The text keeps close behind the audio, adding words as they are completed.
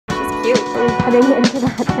We're heading into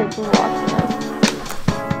that type of walk now.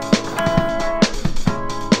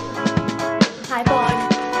 Hi vlog.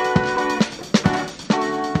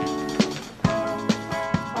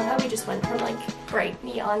 Love how we just went from like bright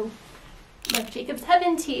neon like Jacob's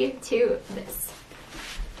Heaven tea to this.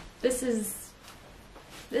 This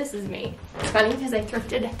is me. It's funny because I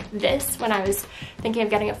thrifted this when I was thinking of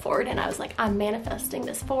getting a Ford, and I was like, I'm manifesting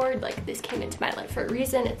this Ford. Like, this came into my life for a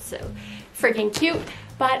reason. It's so freaking cute.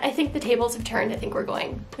 But I think the tables have turned. I think we're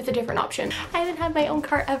going with a different option. I haven't had my own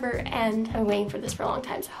car ever, and I'm waiting for this for a long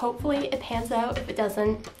time. So hopefully it pans out. If it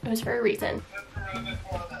doesn't, it was for a reason.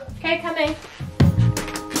 Okay, coming.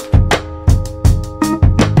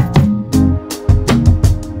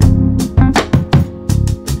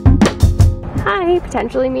 Hi,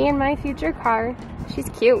 potentially me and my future car. She's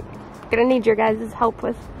cute. Gonna need your guys' help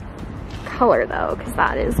with color though, because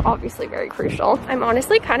that is obviously very crucial. I'm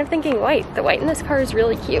honestly kind of thinking white. The white in this car is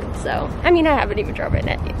really cute. So, I mean, I haven't even driven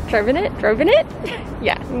it. Driven it?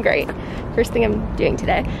 Yeah, great. First thing I'm doing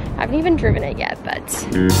today. I haven't even driven it yet, but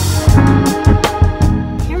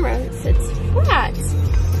camera sits flat.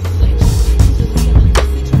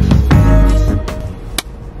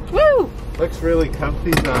 Woo! Looks really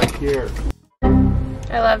comfy back here.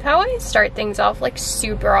 I love how I start things off like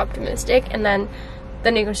super optimistic, and then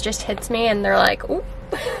the news just hits me and they're like, oh,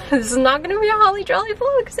 this is not gonna be a holly jolly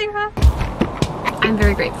vlog, Sarah. I'm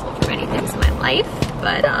very grateful for many things in my life,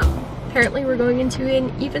 but apparently we're going into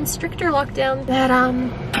an even stricter lockdown that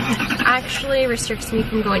actually restricts me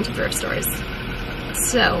from going to thrift stores.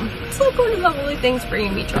 So it's like one of the only things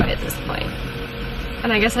bringing me joy at this point.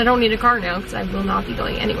 And I guess I don't need a car now because I will not be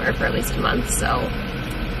going anywhere for at least a month, so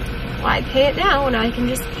why pay it now when I can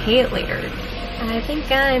just pay it later? And I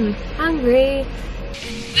think I'm hungry.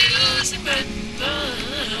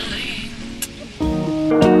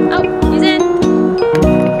 Oh, he's in.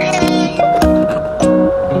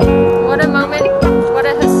 What a moment. What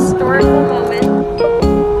a historical moment.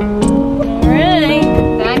 Alright,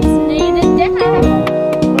 vaccinated dad.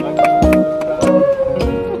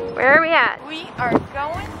 Where are we at? We are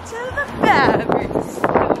going to the fabric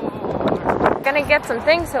store. Gonna get some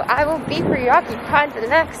things so I will be preoccupied for the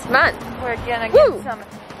next month. We're gonna get some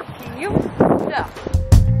cute stuff.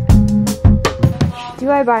 Do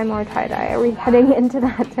I buy more tie-dye? Are we heading into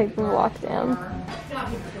that type of lockdown?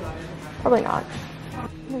 Probably not.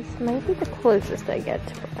 This might be the closest I get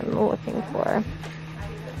to what I'm looking for.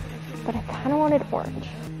 But I kind of wanted orange.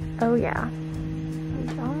 Oh yeah.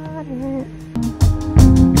 Got it.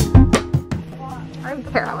 I don't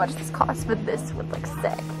care how much this costs, but this would look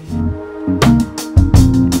sick.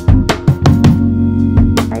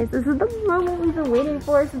 Guys, this is the moment we've been waiting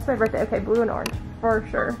for since my birthday. Okay, blue and orange, for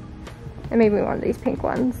sure. And maybe one of these pink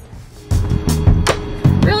ones.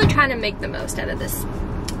 Really trying to make the most out of this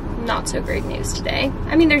not so great news today.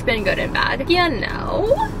 I mean, there's been good and bad. You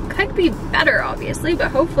know, could be better obviously,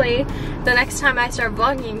 but hopefully the next time I start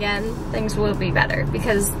vlogging again, things will be better,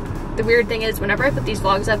 because the weird thing is whenever I put these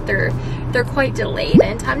vlogs up, they're quite delayed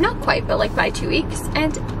in time. Not quite, but like by 2 weeks.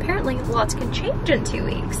 And apparently lots can change in 2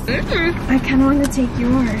 weeks. I kind of want to take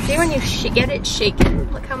yours. See when you get it shaken?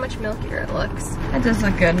 Look how much milkier it looks. That does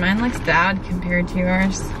look good. Mine looks bad compared to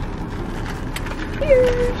yours.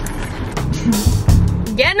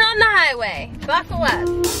 Getting on the highway. Buckle up.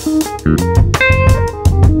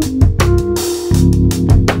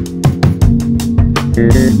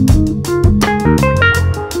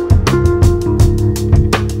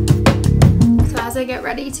 I get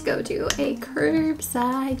ready to go to a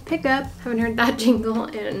curbside pickup. Haven't heard that jingle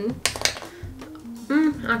in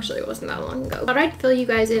actually it wasn't that long ago. Thought I'd fill you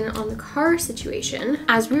guys in on the car situation.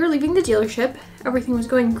 As we were leaving the dealership, everything was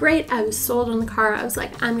going great. I was sold on the car. I was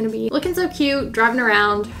like, I'm gonna be looking so cute, driving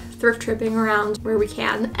around, thrift tripping around where we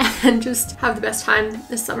can, and just have the best time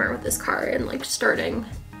this summer with this car, and like starting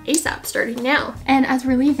ASAP, starting now. And as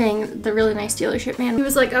we're leaving, the really nice dealership man, he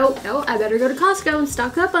was like, oh no, I better go to Costco and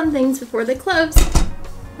stock up on things before they close.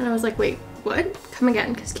 And I was like, wait, what? Come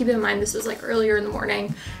again, because keep in mind this was like earlier in the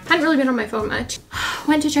morning. Hadn't really been on my phone much.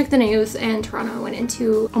 Went to check the news, and Toronto went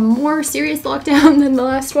into a more serious lockdown than the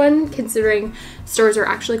last one, considering stores are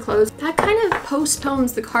actually closed. That kind of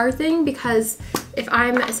postpones the car thing, because if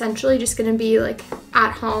I'm essentially just gonna be like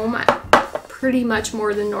at home pretty much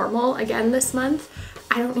more than normal again this month,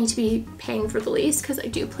 I don't need to be paying for the lease, because I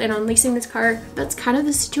do plan on leasing this car. That's kind of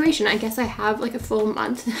the situation. I guess I have like a full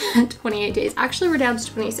month, 28 days. Actually, we're down to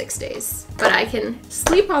 26 days. But I can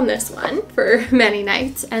sleep on this one for many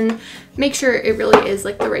nights and make sure it really is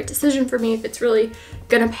like the right decision for me. If it's really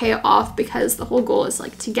gonna pay off because the whole goal is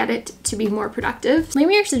like to get it to be more productive. Leave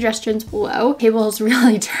me your suggestions below. Tables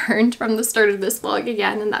really turned from the start of this vlog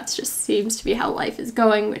again, and that just seems to be how life is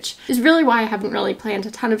going, which is really why I haven't really planned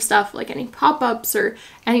a ton of stuff, like any pop-ups or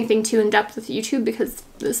anything too in-depth with YouTube, because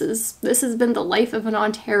this has been the life of an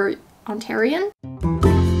Ontarian.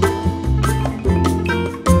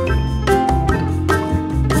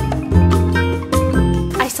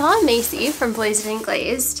 I saw Macy from Blazed and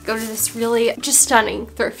Glazed go to this really just stunning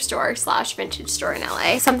thrift store slash vintage store in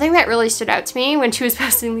LA. Something that really stood out to me when she was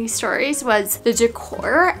posting these stories was the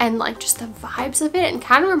decor and like just the vibes of it, and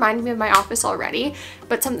kind of reminded me of my office already.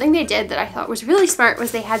 But something they did that I thought was really smart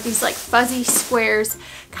was they had these like fuzzy squares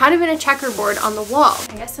kind of in a checkerboard on the wall.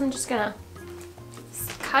 I guess I'm just gonna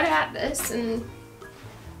cut at this and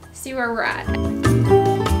see where we're at.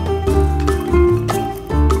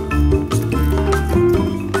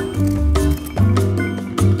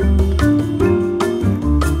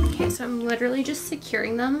 I'm literally just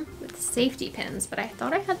securing them with safety pins, but I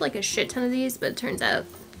thought I had like a shit ton of these, but it turns out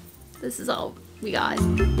this is all we got.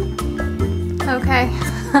 Okay,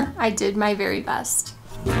 I did my very best.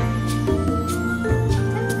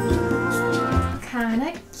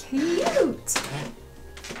 Kinda cute.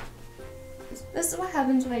 This is what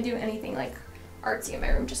happens when I do anything like artsy in my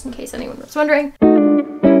room, just in case anyone was wondering.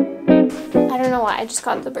 I don't know why, I just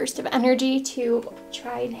got the burst of energy to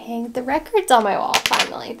try and hang the records on my wall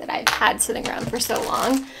finally that I've had sitting around for so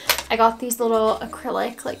long. I got these little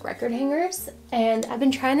acrylic like record hangers, and I've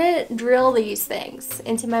been trying to drill these things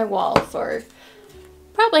into my wall for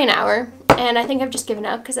probably an hour, and I think I've just given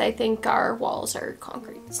up because I think our walls are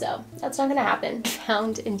concrete, so that's not gonna happen.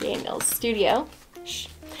 Found in Daniel's studio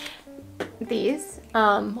these,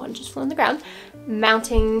 one just flew on the ground,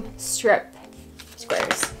 mounting strip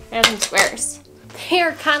squares. They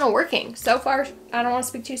are kind of working so far. I don't want to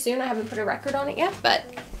speak too soon. I haven't put a record on it yet, but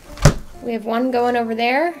we have one going over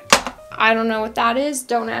there. I don't know what that is.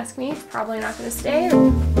 Don't ask me. It's probably not going to stay.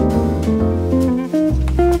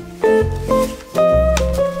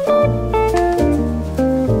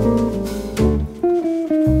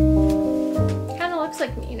 Kind of looks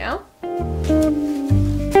like me, you know?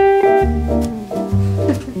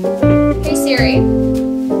 Hey Siri.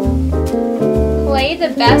 Play the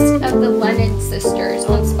best of the Lennon Sisters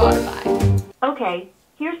on Spotify. Okay,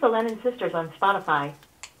 here's the Lennon Sisters on Spotify.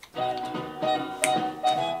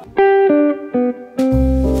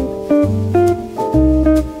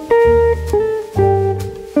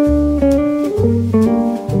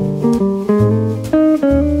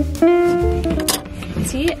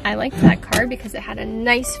 See, I liked that car because it had a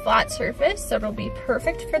nice flat surface, so it'll be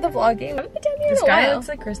perfect for the vlogging. I haven't been down here in a while. This guy looks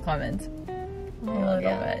like Chris Clemens. A little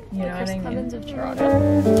bit, you know what I mean? Clemens of Toronto.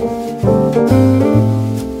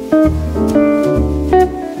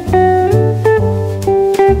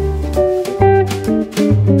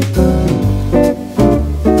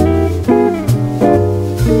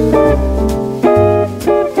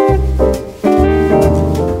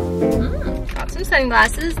 Got some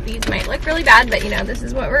sunglasses. These might look really bad, but you know, this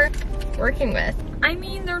is what we're working with. I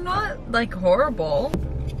mean, they're not like horrible.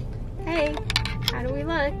 Hey, how do we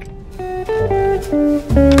look?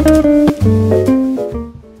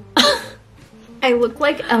 I look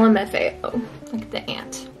like LMFAO, like the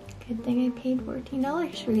ant. Good thing I paid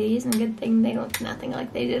 $14 for these, and good thing they look nothing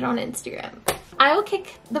like they did on Instagram. I will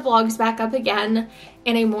kick the vlogs back up again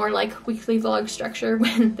in a more like weekly vlog structure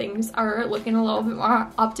when things are looking a little bit more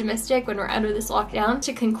optimistic, when we're out of this lockdown.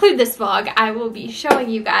 To conclude this vlog, I will be showing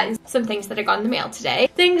you guys some things that I got in the mail today.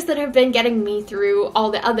 Things that have been getting me through all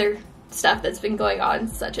the other stuff that's been going on,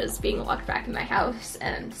 such as being locked back in my house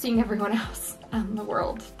and seeing everyone else in the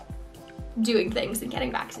world doing things and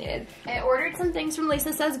getting vaccinated. I ordered some things from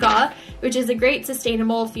Lisa Says Ga, which is a great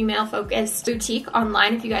sustainable female-focused boutique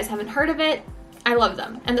online. If you guys haven't heard of it, I love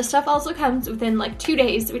them. And the stuff also comes within like 2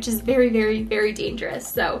 days, which is very, very, very dangerous.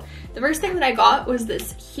 So the first thing that I got was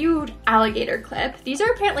this huge alligator clip. These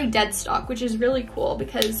are apparently dead stock, which is really cool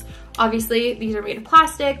because obviously these are made of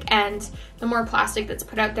plastic, and the more plastic that's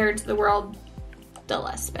put out there into the world, the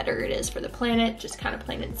less better it is for the planet, just kind of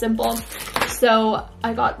plain and simple. So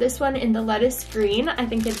I got this one in the lettuce green. I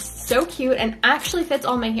think it's so cute and actually fits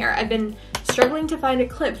all my hair. I've been struggling to find a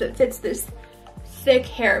clip that fits this thick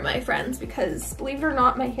hair, my friends, because believe it or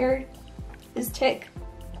not, my hair is thick.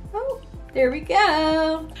 Oh, there we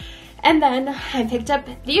go. And then I picked up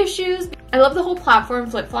these shoes. I love the whole platform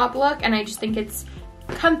flip-flop look, and I just think it's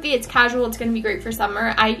comfy, it's casual, it's gonna be great for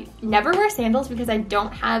summer. I never wear sandals because I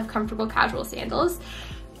don't have comfortable casual sandals,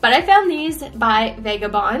 but I found these by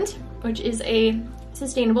Vagabond, which is a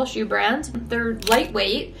sustainable shoe brand. They're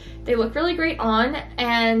lightweight, they look really great on,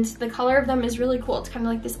 and the color of them is really cool. It's kind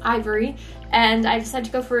of like this ivory, and I decided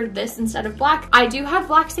to go for this instead of black. I do have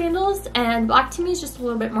black sandals, and black to me is just a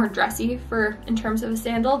little bit more dressy in terms of a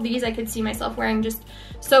sandal. These I could see myself wearing just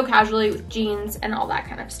so casually with jeans and all that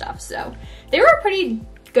kind of stuff. So they were a pretty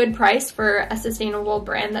good price for a sustainable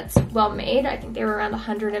brand that's well made. I think they were around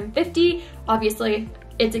 $150. Obviously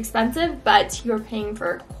it's expensive, but you're paying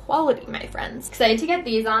for quality, my friends. Excited to get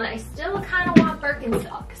these on. I still kind of want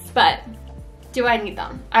Birkenstocks, but do I need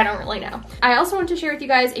them? I don't really know. I also want to share with you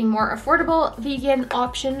guys a more affordable vegan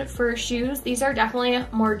option for shoes. These are definitely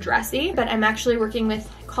more dressy, but I'm actually working with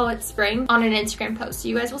Call It Spring on an Instagram post. So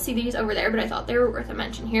you guys will see these over there, but I thought they were worth a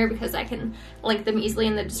mention here because I can link them easily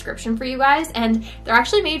in the description for you guys. And they're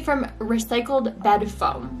actually made from recycled bed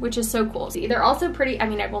foam, which is so cool. See, they're also pretty, I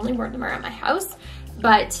mean, I've only worn them around my house,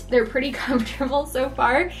 but they're pretty comfortable so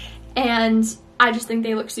far. And I just think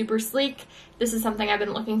they look super sleek. This is something I've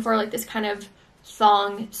been looking for, like this kind of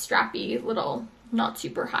thong strappy little not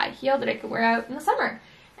super high heel that I could wear out in the summer.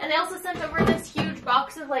 And they also sent over this huge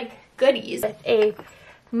box of like goodies with a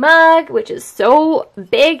mug, which is so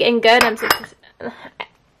big and good.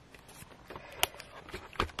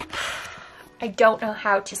 I don't know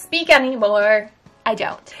how to speak anymore. I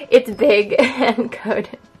don't. It's big and good,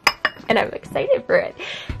 and I'm excited for it.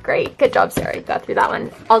 Great, good job, Sarah. You got through that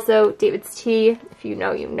one. Also, David's tea. If you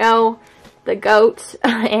know, you know. The goat,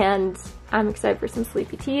 and I'm excited for some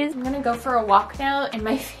sleepy teas. I'm gonna go for a walk now in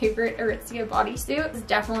my favorite Aritzia bodysuit. It's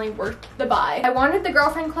definitely worth the buy. I wanted the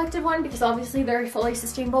Girlfriend Collective one because obviously they're a fully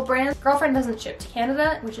sustainable brand. Girlfriend doesn't ship to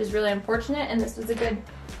Canada, which is really unfortunate, and this was a good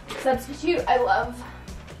substitute. I love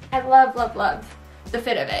the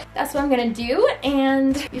fit of it. That's what I'm gonna do,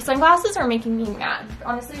 and these sunglasses are making me mad.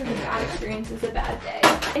 Honestly, it was a bad experience, it was a bad day.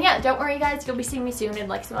 And yeah, don't worry guys, you'll be seeing me soon in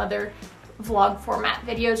like some other vlog format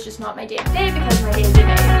videos, just not my day-to-day because my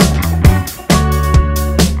day-to-day